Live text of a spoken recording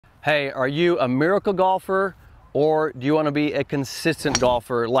Hey, are you a miracle golfer or do you want to be a consistent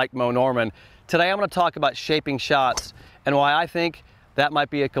golfer like Mo Norman? Today I'm going to talk about shaping shots and why I think that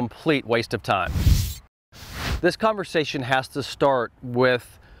might be a complete waste of time. This conversation has to start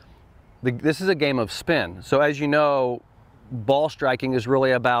with, this is a game of spin. So as you know, ball striking is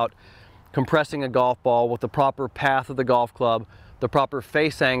really about compressing a golf ball with the proper path of the golf club, the proper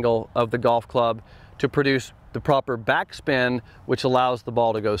face angle of the golf club to produce the proper backspin, which allows the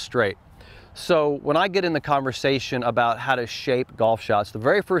ball to go straight. So when I get in the conversation about how to shape golf shots, the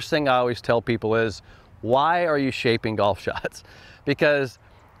very first thing I always tell people is, why are you shaping golf shots? Because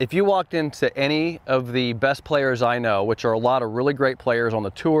if you walked into any of the best players I know, which are a lot of really great players on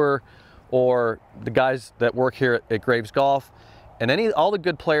the tour, or the guys that work here at Graves Golf, and all the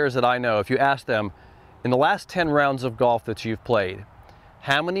good players that I know, if you ask them, in the last 10 rounds of golf that you've played,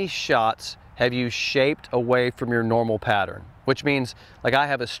 how many shots have you shaped away from your normal pattern? Which means, like, I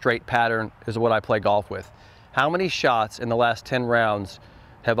have a straight pattern is what I play golf with. How many shots in the last 10 rounds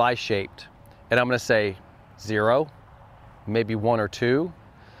have I shaped? And I'm gonna say 0, maybe 1 or 2.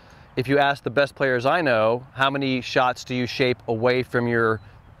 If you ask the best players I know, how many shots do you shape away from your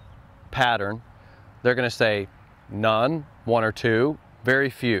pattern? They're gonna say none, 1 or 2, very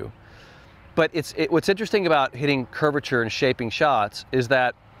few. But what's interesting about hitting curvature and shaping shots is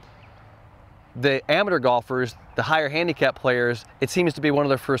that the amateur golfers, the higher handicap players, it seems to be one of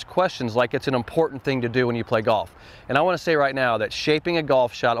their first questions, like it's an important thing to do when you play golf. And I want to say right now that shaping a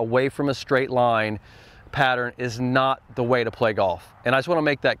golf shot away from a straight line pattern is not the way to play golf. And I just want to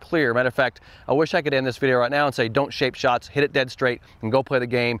make that clear. Matter of fact, I wish I could end this video right now and say, don't shape shots, hit it dead straight, and go play the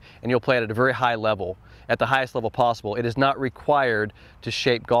game, and you'll play it at a very high level, at the highest level possible. It is not required to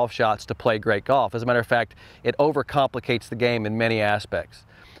shape golf shots to play great golf. As a matter of fact, it overcomplicates the game in many aspects.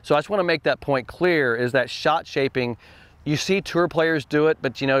 So I just want to make that point clear, is that shot shaping, you see tour players do it,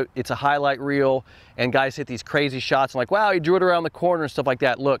 but you know, it's a highlight reel and guys hit these crazy shots and like, wow, he drew it around the corner and stuff like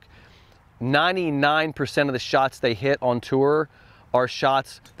that. Look, 99% of the shots they hit on tour are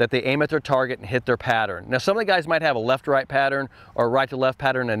shots that they aim at their target and hit their pattern. Now, some of the guys might have a left-to-right pattern or a right-to-left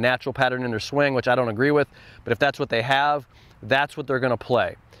pattern, a natural pattern in their swing, which I don't agree with, but if that's what they have, that's what they're gonna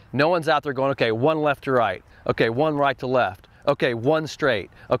play. No one's out there going, okay, 1 left to right, okay, 1 right to left, okay, 1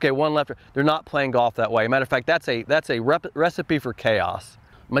 straight, okay, 1 left. They're not playing golf that way. Matter of fact, that's a recipe for chaos.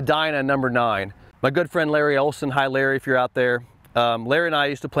 Medinah, number 9. My good friend Larry Olson, hi Larry if you're out there. Larry and I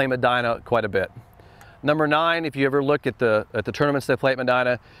used to play Medinah quite a bit. Number 9, if you ever look at the tournaments they play at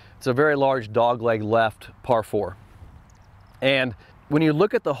Medinah, it's a very large dogleg left par 4. And when you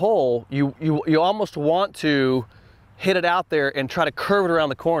look at the hole, you almost want to hit it out there and try to curve it around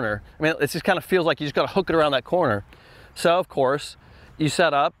the corner. I mean, it just kind of feels like you just got to hook it around that corner. So of course, you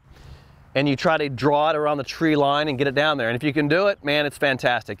set up and you try to draw it around the tree line and get it down there. And if you can do it, man, it's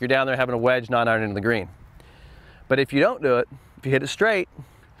fantastic. You're down there having a wedge 9-iron into the green. But if you don't do it, if you hit it straight,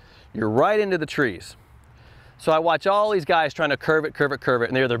 you're right into the trees. So I watch all these guys trying to curve it,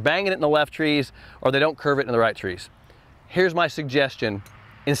 and they're either banging it in the left trees or they don't curve it in the right trees. Here's my suggestion.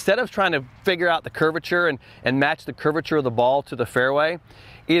 Instead of trying to figure out the curvature and match the curvature of the ball to the fairway,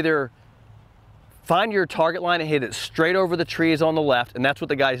 either find your target line and hit it straight over the trees on the left, and that's what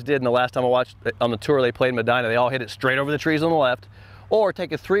the guys did in the last time I watched on the tour they played in Medinah. They all hit it straight over the trees on the left, or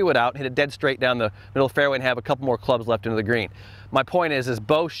take a 3-wood out and hit it dead straight down the middle of the fairway and have a couple more clubs left into the green. My point is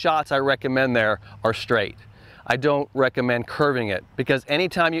both shots I recommend there are straight. I don't recommend curving it, because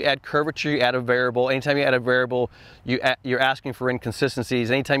anytime you add curvature, you add a variable. Anytime you add a variable, you're asking for inconsistencies.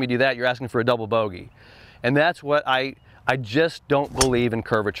 Anytime you do that, you're asking for a double bogey. And that's what I just don't believe in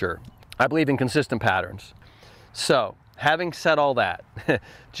curvature. I believe in consistent patterns. So, having said all that,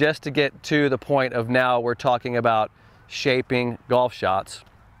 just to get to the point of now we're talking about shaping golf shots,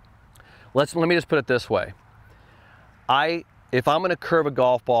 let me just put it this way. If I'm gonna curve a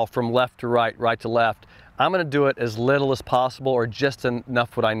golf ball from left to right, right to left, I'm gonna do it as little as possible or just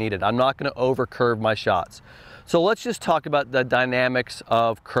enough what I needed. I'm not gonna over curve my shots. So let's just talk about the dynamics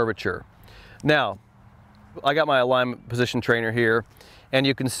of curvature. Now, I got my alignment position trainer here, and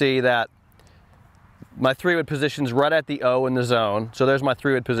you can see that my 3-wood position's right at the O in the zone. So there's my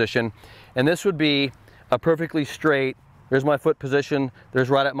 3-wood position. And this would be a perfectly straight, there's my foot position, there's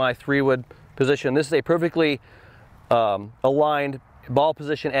right at my 3-wood position. This is a perfectly aligned ball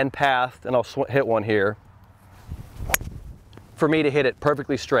position and path, and I'll hit one here, for me to hit it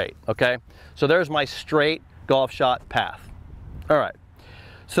perfectly straight, okay? So there's my straight golf shot path. All right,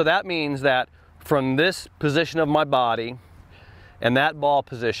 so that means that from this position of my body and that ball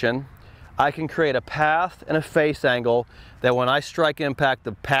position, I can create a path and a face angle that when I strike impact,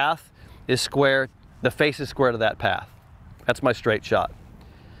 the path is square, the face is square to that path. That's my straight shot.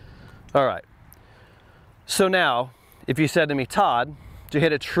 All right. So now, if you said to me, Todd, to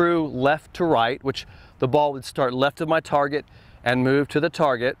hit a true left to right, which the ball would start left of my target and move to the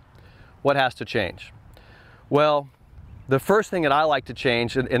target, what has to change? Well, the first thing that I like to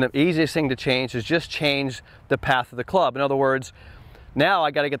change, and the easiest thing to change, is just change the path of the club. In other words, now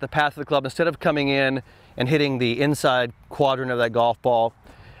I got to get the path of the club. Instead of coming in and hitting the inside quadrant of that golf ball,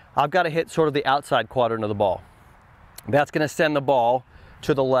 I've got to hit sort of the outside quadrant of the ball. That's going to send the ball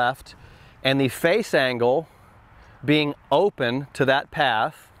to the left, and the face angle being open to that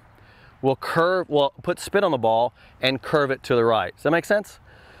path will put spin on the ball and curve it to the right. Does that make sense?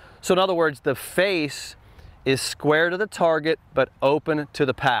 So in other words, the face is square to the target but open to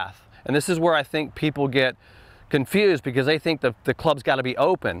the path. And this is where I think people get confused, because they think the club's got to be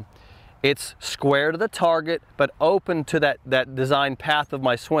open. It's square to the target but open to that designed path of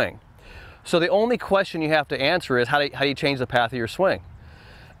my swing. So the only question you have to answer is how do you change the path of your swing?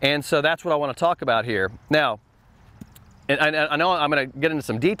 And so that's what I want to talk about here. Now, and I know I'm going to get into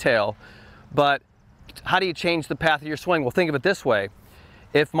some detail, but how do you change the path of your swing? Well, think of it this way.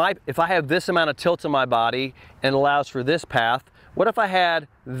 If I have this amount of tilt in my body and it allows for this path, what if I had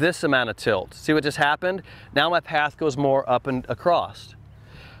this amount of tilt? See what just happened? Now my path goes more up and across.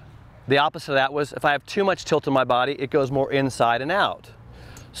 The opposite of that was if I have too much tilt in my body, it goes more inside and out.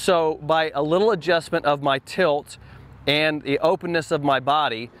 So by a little adjustment of my tilt and the openness of my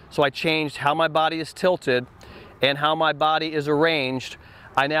body, so I changed how my body is tilted and how my body is arranged,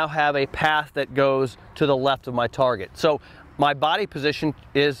 I now have a path that goes to the left of my target. So my body position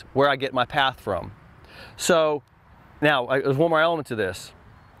is where I get my path from. So now there's one more element to this.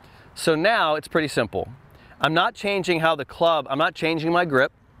 So now it's pretty simple. I'm not changing how the club, I'm not changing my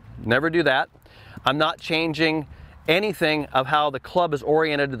grip, never do that. I'm not changing anything of how the club is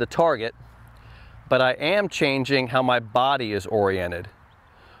oriented to the target, but I am changing how my body is oriented,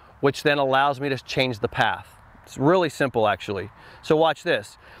 which then allows me to change the path. It's really simple, actually. So watch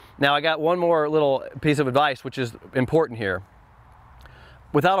this. Now I got one more little piece of advice which is important here.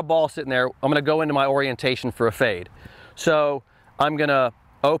 Without a ball sitting there, I'm going to go into my orientation for a fade. So I'm going to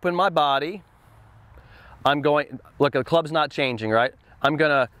open my body. Look, the club's not changing, right? I'm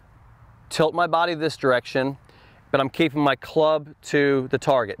going to tilt my body this direction, but I'm keeping my club to the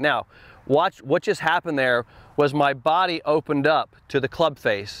target. Now, watch what just happened there was my body opened up to the club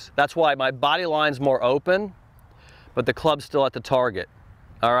face. That's why my body line's more open, but the club's still at the target.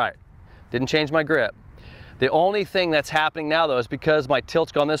 All right, didn't change my grip. The only thing that's happening now though is because my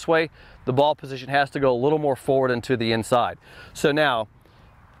tilt's gone this way, the ball position has to go a little more forward and to the inside. So now,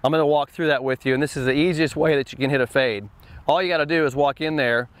 I'm gonna walk through that with you, and this is the easiest way that you can hit a fade. All you gotta do is walk in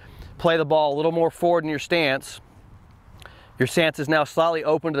there, play the ball a little more forward in your stance. Your stance is now slightly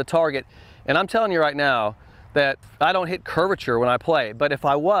open to the target, and I'm telling you right now that I don't hit curvature when I play, but if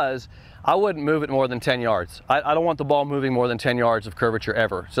I was, I wouldn't move it more than 10 yards. I don't want the ball moving more than 10 yards of curvature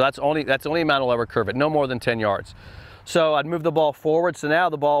ever. So that's the only amount I'll ever curve it, no more than 10 yards. So I'd move the ball forward, so now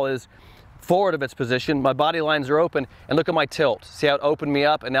the ball is forward of its position, my body lines are open, and look at my tilt. See how it opened me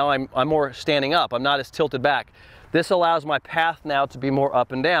up, and now I'm more standing up, I'm not as tilted back. This allows my path now to be more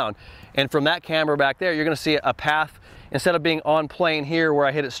up and down. And from that camera back there, you're gonna see a path, instead of being on plane here where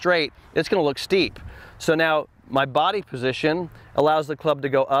I hit it straight, it's gonna look steep. So now my body position allows the club to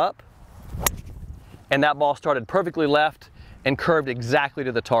go up, and that ball started perfectly left and curved exactly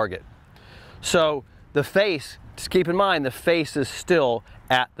to the target. So the face, just keep in mind, the face is still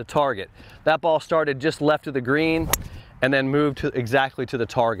at the target. That ball started just left of the green and then moved exactly to the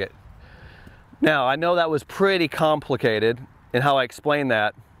target. Now, I know that was pretty complicated in how I explained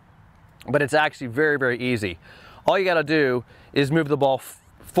that, but it's actually very, very easy. All you gotta do is move the ball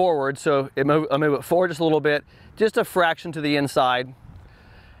forward, so I move it forward just a little bit, just a fraction to the inside,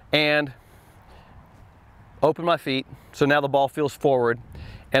 and open my feet, so now the ball feels forward,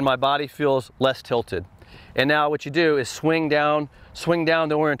 and my body feels less tilted. And now what you do is swing down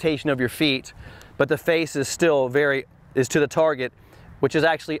the orientation of your feet, but the face is still is to the target, which is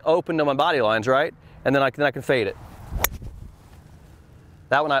actually open to my body lines, right? And then I can fade it.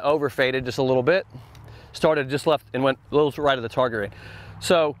 That one I over-faded just a little bit, started just left and went a little right of the target range.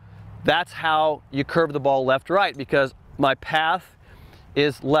 So that's how you curve the ball left to right, because my path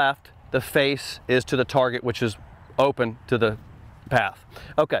is left, the face is to the target, which is open to the path.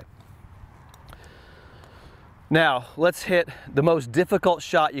 Okay. Now let's hit the most difficult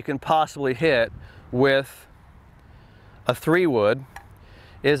shot you can possibly hit with a 3-wood.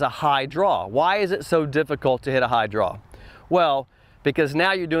 Is a high draw. Why is it so difficult to hit a high draw? Well, because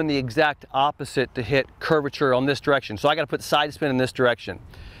now you're doing the exact opposite to hit curvature on this direction. So I got to put side spin in this direction.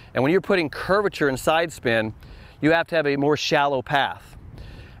 And when you're putting curvature and side spin, you have to have a more shallow path.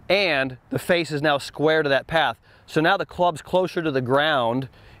 and the face is now square to that path. So now the club's closer to the ground.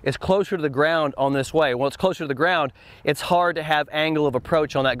 It's closer to the ground on this way. When it's closer to the ground, it's hard to have angle of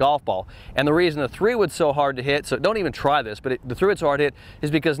approach on that golf ball. And the reason the 3-wood's so hard to hit, so don't even try this, but the 3-wood's so hard to hit is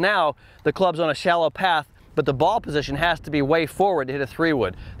because now the club's on a shallow path, but the ball position has to be way forward to hit a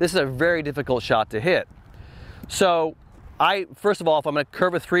 3-wood. This is a very difficult shot to hit. So first of all, if I'm going to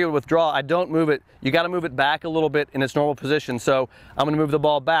curve a 3-wood with draw, I don't move it. You got to move it back a little bit in its normal position. So I'm going to move the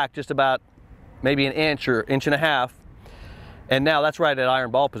ball back just about maybe an inch or inch and a half. And now that's right at iron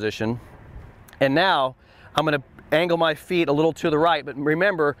ball position. And now I'm going to angle my feet a little to the right, but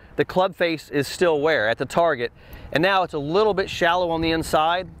remember the club face is still where? At the target. And now it's a little bit shallow on the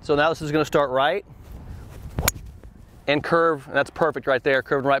inside. So now this is going to start right and curve, and that's perfect right there,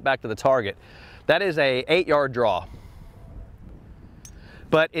 curving right back to the target. That is a 8-yard draw.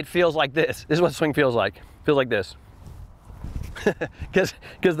 But it feels like this. This is what the swing feels like. It feels like this.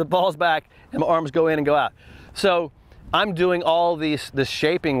 Because the ball's back and my arms go in and go out. So I'm doing all this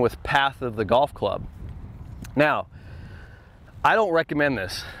shaping with path of the golf club. Now, I don't recommend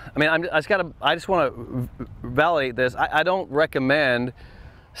this. I mean, I just want to validate this. I don't recommend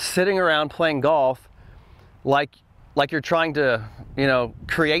sitting around playing golf like you're trying to,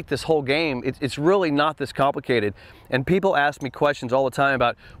 create this whole game. It's really not this complicated. And people ask me questions all the time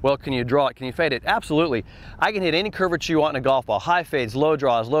about, well, can you draw it? Can you fade it? Absolutely. I can hit any curvature you want in a golf ball. High fades, low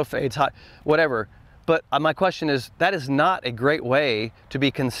draws, low fades, high, whatever. But my question is, that is not a great way to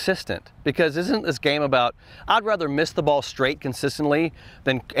be consistent, because isn't this game about, I'd rather miss the ball straight consistently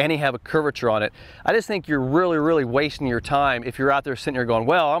than any have a curvature on it. I just think you're really, really wasting your time if you're out there sitting here going,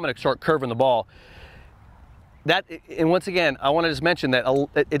 well, I'm going to start curving the ball. And once again, I want to just mention that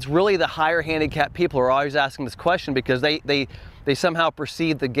it's really the higher handicap people who are always asking this question, because they somehow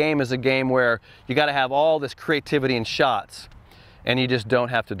perceive the game as a game where you got to have all this creativity in shots, and you just don't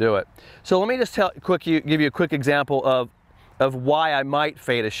have to do it. So let me just give you a quick example of why I might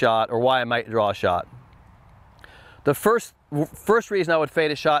fade a shot or why I might draw a shot. The first reason I would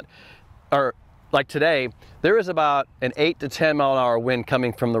fade a shot, or like today, there is about an 8 to 10 mile an hour wind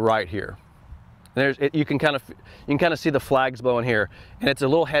coming from the right here. And you can kind of see the flags blowing here, and it's a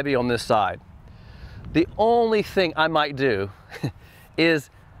little heavy on this side. The only thing I might do is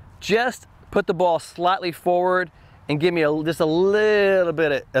just put the ball slightly forward and give me just a little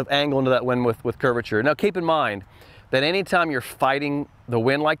bit of angle into that wind with curvature. Now keep in mind that anytime you're fighting the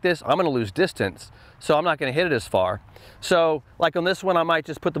wind like this, I'm going to lose distance, so I'm not going to hit it as far. So like on this one, I might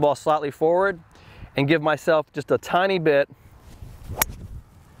just put the ball slightly forward and give myself just a tiny bit,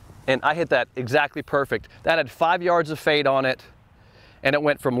 and I hit that exactly perfect. That had 5 yards of fade on it, and it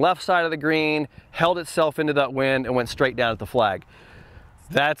went from left side of the green, held itself into that wind, and went straight down at the flag.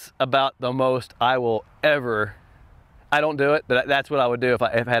 That's about the most I will ever. I don't do it, but that's what I would do if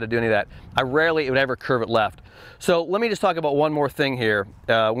I had to do any of that. I rarely would ever curve it left. So let me just talk about one more thing here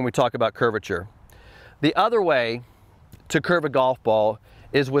when we talk about curvature. The other way to curve a golf ball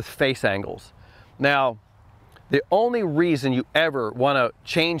is with face angles. Now, the only reason you ever want to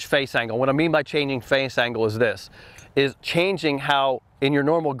change face angle, what I mean by changing face angle is this, is changing how in your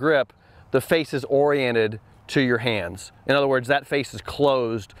normal grip the face is oriented to your hands. In other words, that face is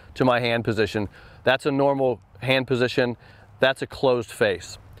closed to my hand position. That's a normal hand position. That's a closed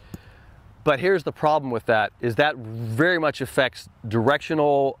face. But here's the problem with that, is that very much affects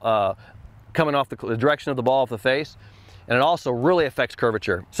directional, coming off the direction of the ball off the face, and it also really affects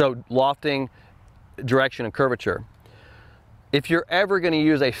curvature. So lofting, direction, and curvature. If you're ever going to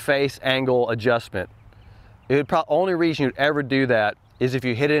use a face angle adjustment, only reason you'd ever do that is if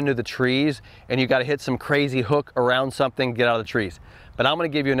you hit it into the trees and you got to hit some crazy hook around something, get out of the trees. But I'm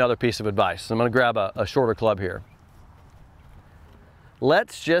going to give you another piece of advice. I'm going to grab a shorter club here.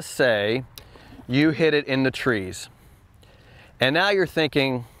 Let's just say you hit it in the trees, and now you're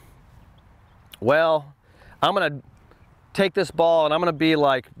thinking, well, I'm going to take this ball and I'm going to be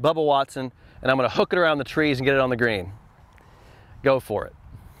like Bubba Watson, and I'm going to hook it around the trees and get it on the green. Go for it.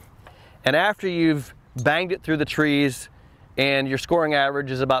 And after you've banged it through the trees and your scoring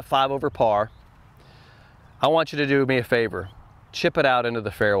average is about 5 over par, I want you to do me a favor. Chip it out into the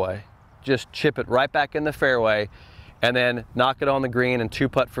fairway. Just chip it right back in the fairway, and then knock it on the green and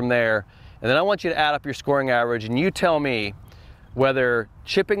 2-putt from there. And then I want you to add up your scoring average, and you tell me whether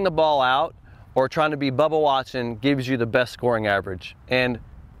chipping the ball out or trying to be Bubba Watson gives you the best scoring average. And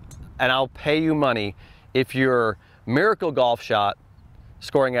I'll pay you money if your miracle golf shot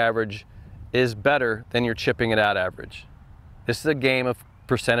scoring average is better than your chipping it out average. This is a game of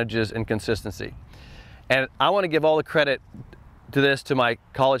percentages and consistency. And I want to give all the credit to this to my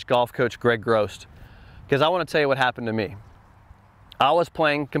college golf coach, Greg Grost, because I want to tell you what happened to me. I was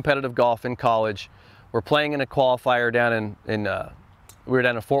playing competitive golf in college. We're playing in a qualifier down we were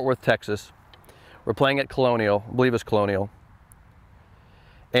down in Fort Worth, Texas. We're playing at Colonial, I believe it's Colonial.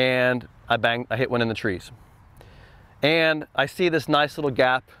 And I hit one in the trees. And I see this nice little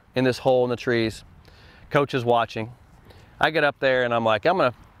gap in this hole in the trees. Coach is watching. I get up there and I'm like, I'm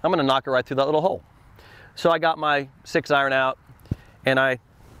gonna knock it right through that little hole. So I got my 6-iron out and I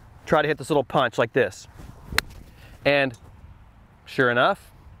try to hit this little punch like this. And sure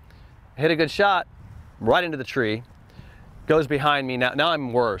enough, I hit a good shot right into the tree. Goes behind me. Now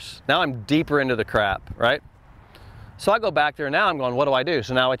I'm worse. Now I'm deeper into the crap, right? So I go back there and now I'm going, what do I do?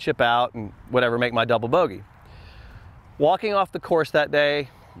 So now I chip out and whatever, make my double bogey. Walking off the course that day,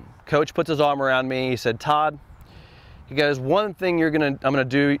 coach puts his arm around me. He said, Todd, he goes, one thing I'm gonna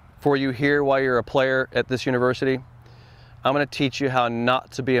do for you here while you're a player at this university, I'm gonna teach you how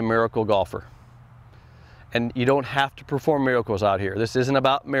not to be a miracle golfer. And you don't have to perform miracles out here. This isn't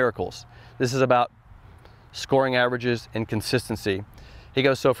about miracles. This is about scoring averages and consistency. He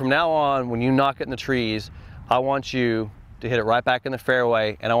goes, so from now on, when you knock it in the trees, I want you to hit it right back in the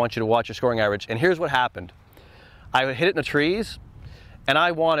fairway and I want you to watch your scoring average. And here's what happened. I would hit it in the trees and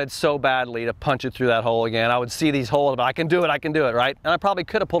I wanted so badly to punch it through that hole again. I would see these holes, but I can do it, right? And I probably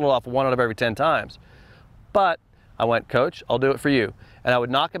could have pulled it off 1 out of every 10 times. But I went, Coach, I'll do it for you. And I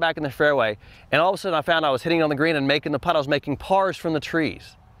would knock it back in the fairway. And all of a sudden I found I was hitting on the green and making the putt. I was making pars from the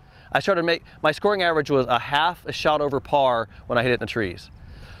trees. My scoring average was a half a shot over par when I hit it in the trees.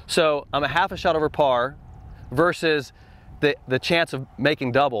 So I'm a half a shot over par versus the chance of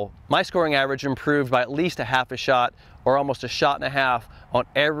making double. My scoring average improved by at least a half a shot or almost a shot and a half on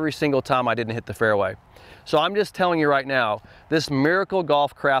every single time I didn't hit the fairway. So I'm just telling you right now, this miracle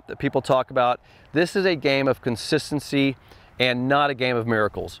golf crap that people talk about, this is a game of consistency and not a game of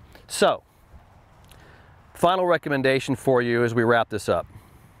miracles. So, final recommendation for you as we wrap this up.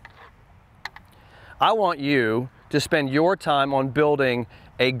 I want you to spend your time on building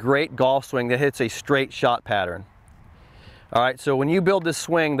a great golf swing that hits a straight shot pattern. All right, so when you build this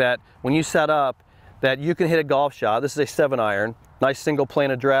swing that when you set up, that you can hit a golf shot. This is a 7-iron, nice single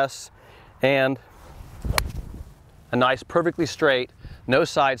plane address, and a nice perfectly straight, no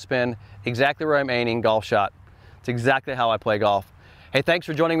side spin, exactly where I'm aiming golf shot. It's exactly how I play golf. Hey, thanks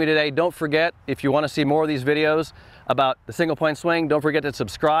for joining me today. Don't forget, if you want to see more of these videos about the single plane swing, don't forget to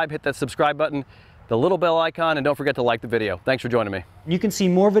subscribe, hit that subscribe button, the little bell icon, and don't forget to like the video. Thanks for joining me. You can see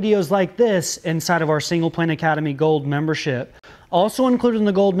more videos like this inside of our Single Plane Academy Gold membership. Also included in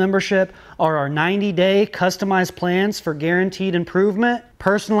the Gold membership are our 90-day customized plans for guaranteed improvement,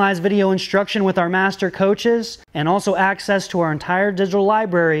 personalized video instruction with our master coaches, and also access to our entire digital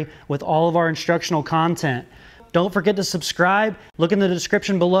library with all of our instructional content. Don't forget to subscribe. Look in the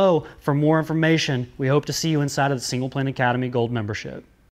description below for more information. We hope to see you inside of the Single Plane Academy Gold membership.